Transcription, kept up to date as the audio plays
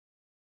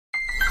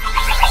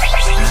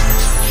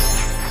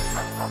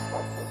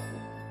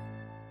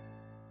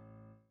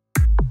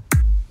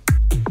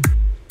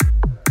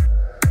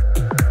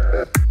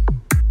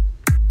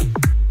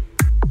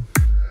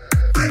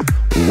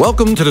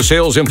Welcome to the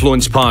Sales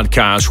Influence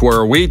Podcast,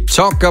 where we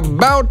talk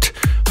about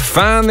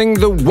finding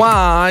the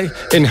why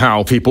in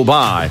how people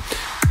buy.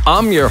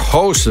 I'm your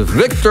host,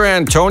 Victor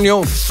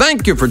Antonio.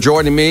 Thank you for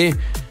joining me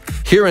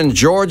here in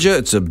Georgia.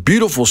 It's a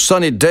beautiful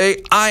sunny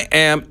day. I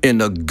am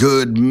in a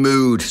good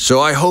mood,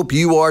 so I hope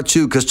you are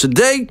too, because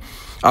today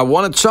I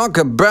want to talk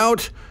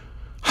about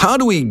how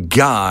do we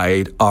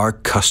guide our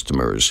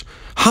customers?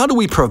 How do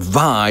we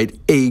provide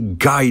a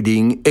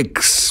guiding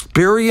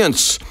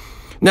experience?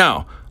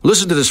 Now,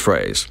 listen to this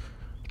phrase.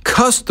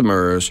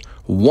 Customers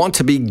want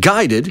to be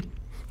guided,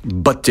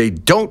 but they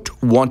don't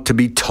want to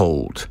be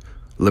told.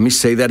 Let me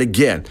say that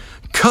again.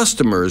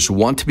 Customers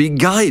want to be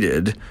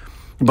guided,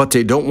 but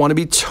they don't want to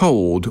be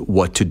told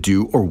what to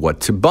do or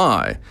what to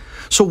buy.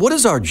 So what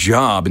is our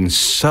job in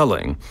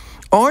selling?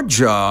 Our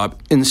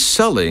job in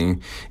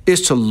selling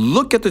is to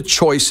look at the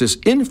choices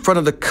in front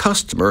of the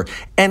customer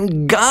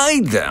and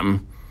guide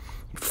them,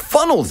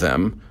 funnel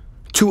them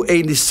to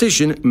a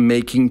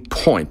decision-making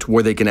point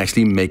where they can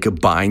actually make a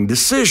buying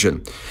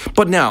decision.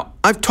 But now,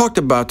 I've talked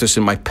about this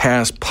in my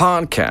past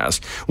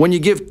podcasts. When you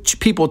give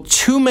people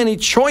too many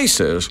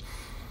choices,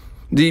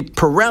 the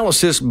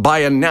paralysis by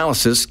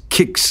analysis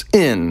kicks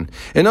in.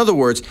 In other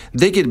words,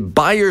 they get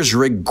buyer's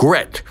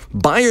regret.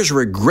 Buyer's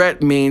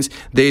regret means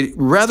they'd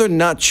rather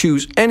not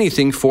choose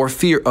anything for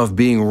fear of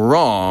being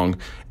wrong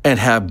and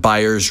have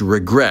buyer's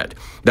regret.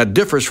 That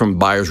differs from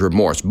buyer's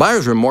remorse.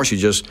 Buyer's remorse, you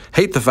just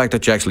hate the fact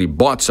that you actually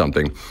bought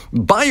something.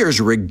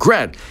 Buyer's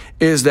regret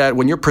is that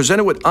when you're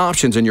presented with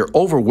options and you're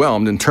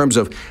overwhelmed in terms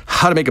of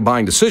how to make a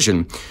buying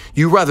decision,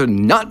 you rather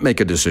not make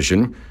a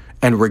decision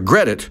and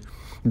regret it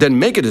than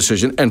make a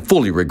decision and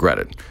fully regret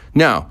it.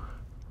 Now,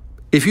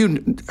 if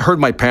you heard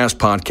my past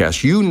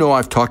podcast, you know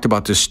I've talked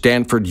about this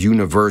Stanford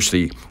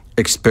University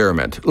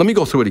experiment. Let me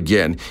go through it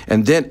again,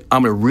 and then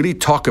I'm going to really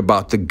talk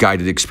about the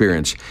guided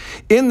experience.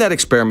 In that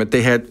experiment,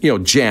 they had,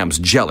 jams,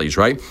 jellies,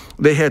 right?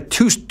 They had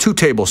two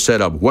tables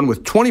set up, one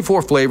with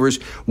 24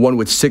 flavors, one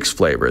with 6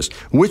 flavors.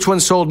 Which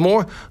one sold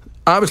more?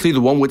 Obviously, the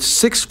one with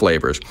 6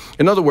 flavors.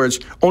 In other words,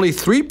 only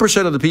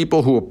 3% of the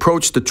people who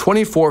approached the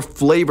 24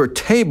 flavor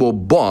table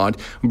bought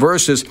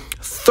versus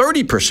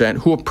 30%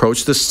 who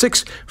approached the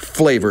 6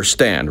 flavor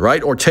stand,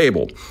 right, or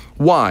table.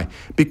 Why?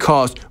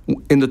 Because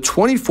in the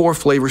 24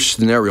 flavor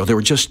scenario, there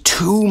were just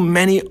too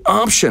many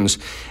options,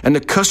 and the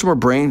customer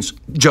brains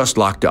just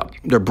locked up.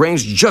 Their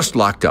brains just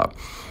locked up.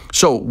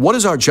 So what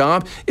is our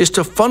job? Is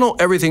to funnel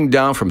everything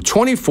down from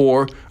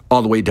 24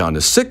 all the way down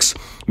to 6,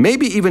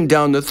 maybe even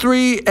down to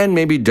 3, and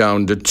maybe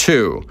down to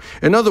 2.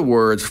 In other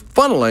words,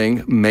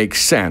 funneling makes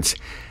sense.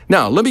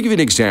 Now, let me give you an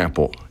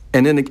example,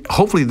 and then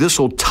hopefully this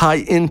will tie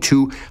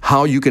into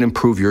how you can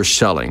improve your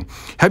selling.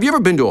 Have you ever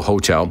been to a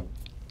hotel?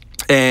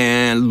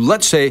 And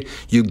let's say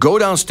you go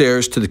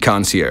downstairs to the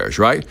concierge,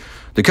 right?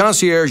 The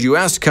concierge, you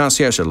ask the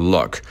concierge,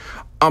 look,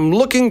 I'm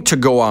looking to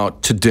go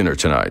out to dinner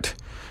tonight.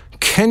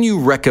 Can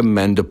you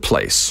recommend a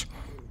place?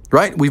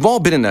 Right? We've all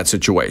been in that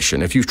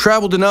situation. If you've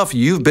traveled enough,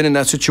 you've been in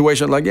that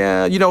situation like,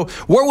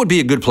 where would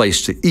be a good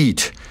place to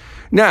eat?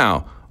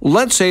 Now,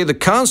 let's say the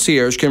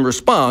concierge can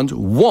respond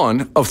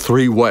one of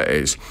 3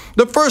 ways.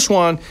 The first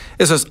one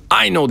is,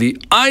 I know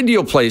the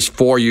ideal place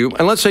for you.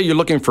 And let's say you're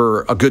looking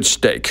for a good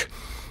steak.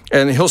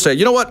 And he'll say,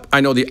 you know what? I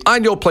know the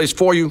ideal place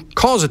for you.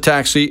 Calls a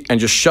taxi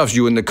and just shoves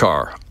you in the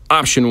car.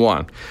 Option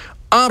 1.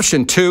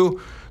 Option 2,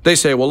 they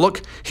say, well,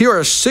 look, here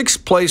are 6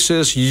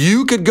 places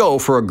you could go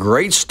for a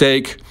great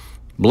steak.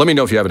 Let me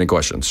know if you have any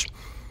questions.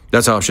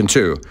 That's option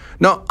 2.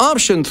 Now,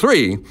 option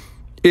 3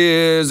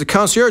 is the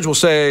concierge will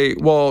say,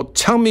 well,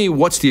 tell me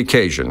what's the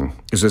occasion.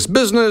 Is this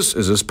business?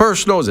 Is this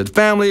personal? Is it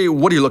family?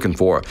 What are you looking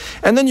for?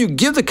 And then you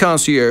give the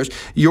concierge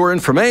your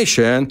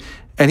information,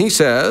 and he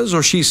says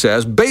or she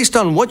says, based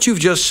on what you've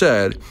just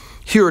said,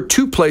 here are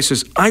 2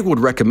 places I would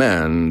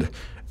recommend.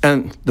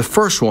 And the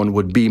first one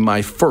would be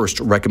my first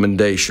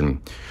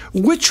recommendation.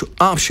 Which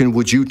option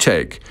would you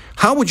take?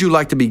 How would you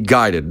like to be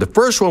guided? The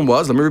first one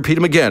was, let me repeat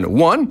them again.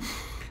 1,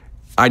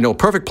 I know a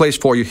perfect place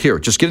for you. Here,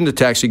 just get in the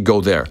taxi, go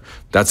there.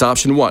 That's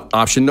option 1.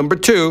 Option number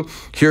 2,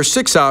 here's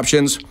 6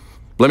 options.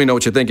 Let me know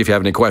what you think if you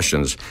have any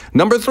questions.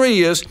 Number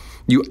 3 is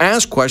you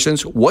ask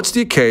questions, what's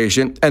the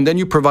occasion, and then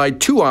you provide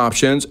 2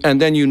 options,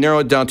 and then you narrow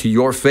it down to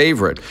your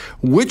favorite.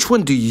 Which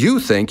one do you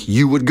think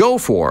you would go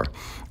for?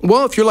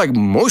 Well, if you're like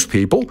most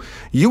people,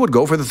 you would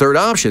go for the 3rd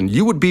option.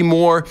 You would be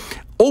more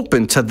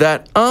open to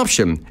that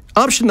option.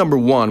 Option number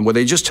 1, where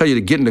they just tell you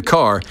to get in the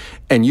car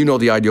and you know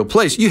the ideal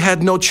place, you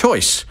had no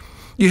choice.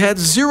 You had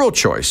 0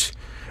 choice.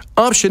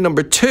 Option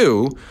number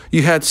 2,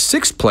 you had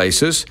 6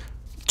 places,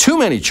 too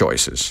many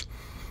choices.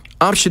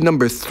 Option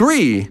number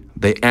 3,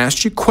 they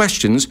asked you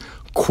questions,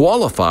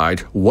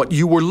 qualified what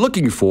you were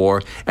looking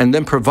for, and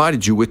then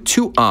provided you with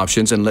 2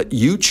 options and let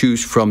you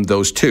choose from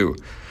those 2.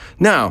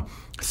 Now,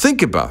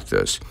 think about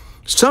this.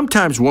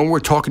 Sometimes when we're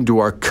talking to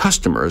our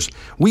customers,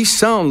 we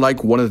sound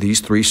like one of these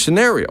 3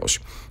 scenarios.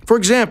 For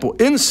example,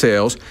 in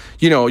sales,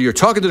 you're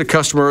talking to the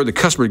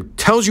customer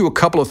tells you a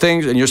couple of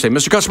things, and you say,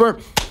 Mr. Customer,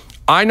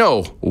 I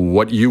know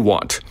what you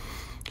want.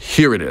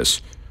 Here it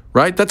is,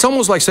 right? That's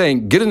almost like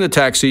saying, get in the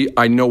taxi,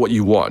 I know what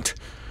you want.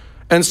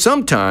 And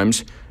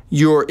sometimes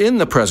you're in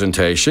the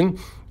presentation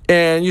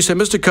and you say,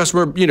 Mr.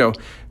 Customer,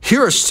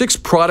 here are 6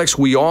 products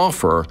we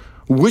offer.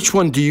 Which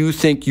one do you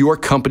think your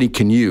company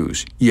can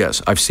use?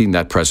 Yes, I've seen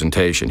that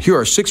presentation. Here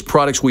are 6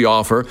 products we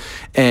offer,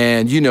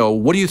 and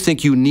what do you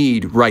think you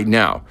need right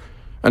now?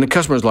 And the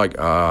customer's like,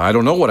 I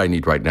don't know what I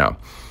need right now.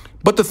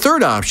 But the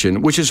third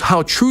option, which is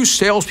how true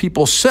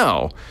salespeople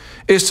sell,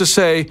 is to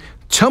say,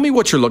 tell me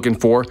what you're looking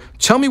for,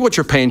 tell me what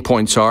your pain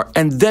points are,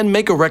 and then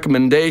make a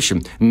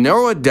recommendation.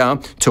 Narrow it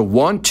down to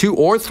 1, 2,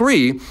 or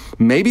 3,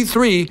 maybe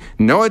 3,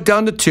 narrow it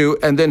down to 2,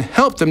 and then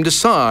help them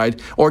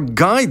decide or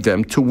guide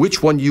them to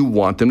which one you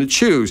want them to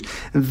choose.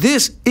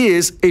 This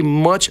is a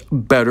much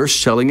better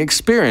selling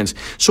experience.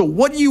 So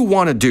what you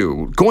want to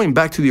do, going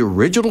back to the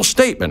original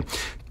statement,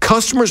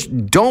 customers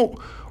don't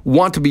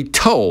want to be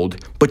told,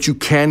 but you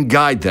can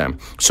guide them.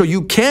 So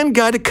you can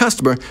guide a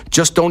customer,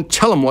 just don't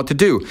tell them what to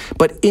do.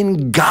 But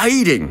in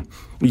guiding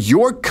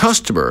your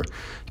customer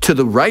to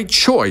the right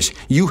choice,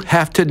 you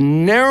have to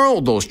narrow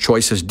those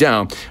choices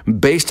down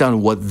based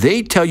on what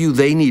they tell you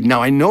they need.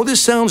 Now, I know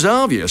this sounds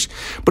obvious,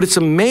 but it's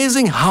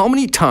amazing how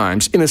many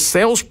times in a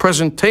sales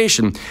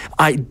presentation,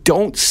 I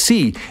don't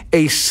see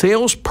a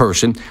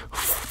salesperson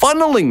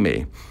funneling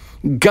me,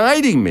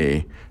 guiding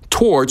me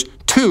towards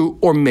 2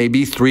 or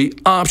maybe 3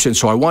 options.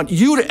 So I want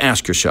you to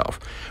ask yourself,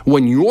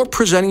 when you're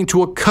presenting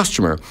to a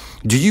customer,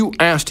 do you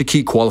ask the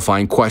key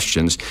qualifying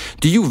questions?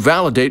 Do you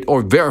validate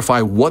or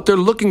verify what they're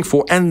looking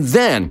for? And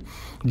then,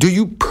 do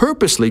you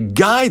purposely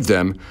guide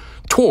them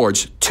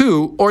towards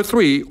 2 or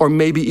 3 or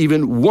maybe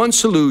even 1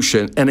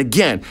 solution? And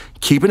again,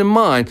 keeping in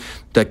mind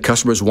that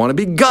customers want to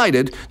be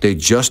guided, they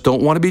just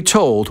don't want to be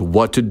told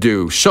what to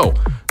do. So,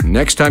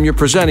 next time you're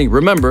presenting,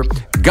 remember,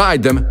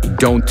 guide them,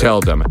 don't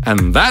tell them.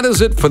 And that is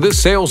it for this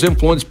Sales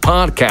Influence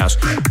podcast.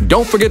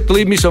 Don't forget to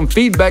leave me some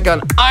feedback on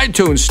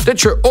iTunes,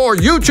 Stitcher, or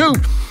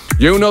YouTube.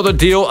 You know the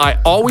deal. I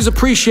always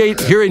appreciate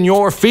hearing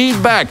your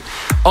feedback.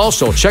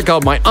 Also, check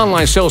out my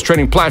online sales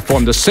training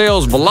platform, the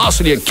Sales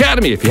Velocity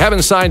Academy. If you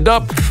haven't signed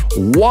up,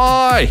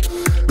 why?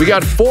 We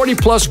got 40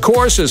 plus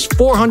courses,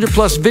 400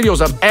 plus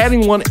videos. I'm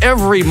adding one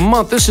every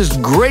month. This is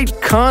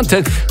great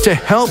content to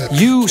help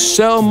you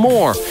sell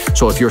more.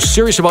 So if you're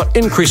serious about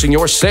increasing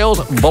your sales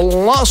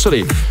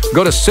velocity,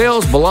 go to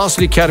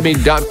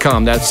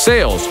salesvelocityacademy.com. That's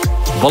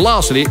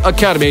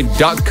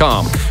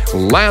salesvelocityacademy.com.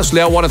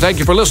 Lastly, I want to thank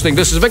you for listening.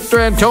 This is Victor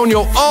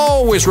Antonio,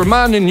 always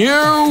reminding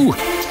you,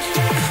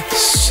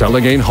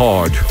 selling ain't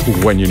hard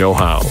when you know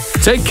how.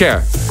 Take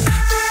care.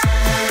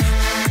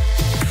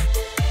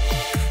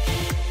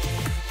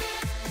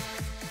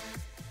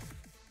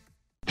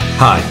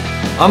 Hi,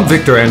 I'm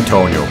Victor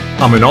Antonio.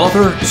 I'm an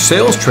author,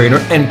 sales trainer,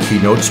 and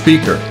keynote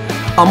speaker.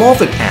 I'm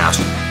often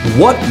asked,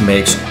 what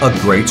makes a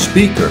great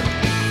speaker?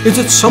 Is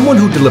it someone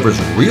who delivers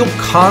real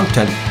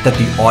content that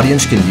the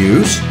audience can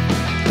use?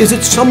 Is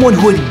it someone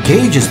who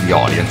engages the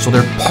audience so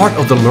they're part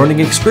of the learning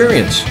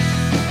experience?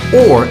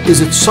 Or is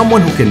it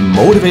someone who can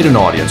motivate an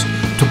audience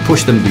to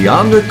push them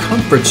beyond their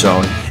comfort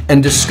zone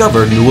and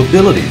discover new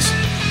abilities?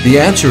 The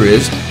answer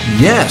is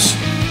yes.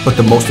 But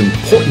the most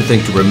important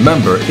thing to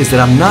remember is that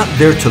I'm not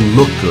there to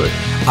look good.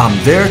 I'm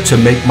there to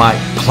make my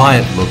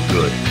client look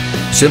good.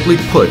 Simply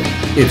put,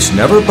 it's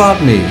never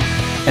about me,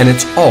 and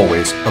it's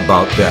always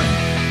about them.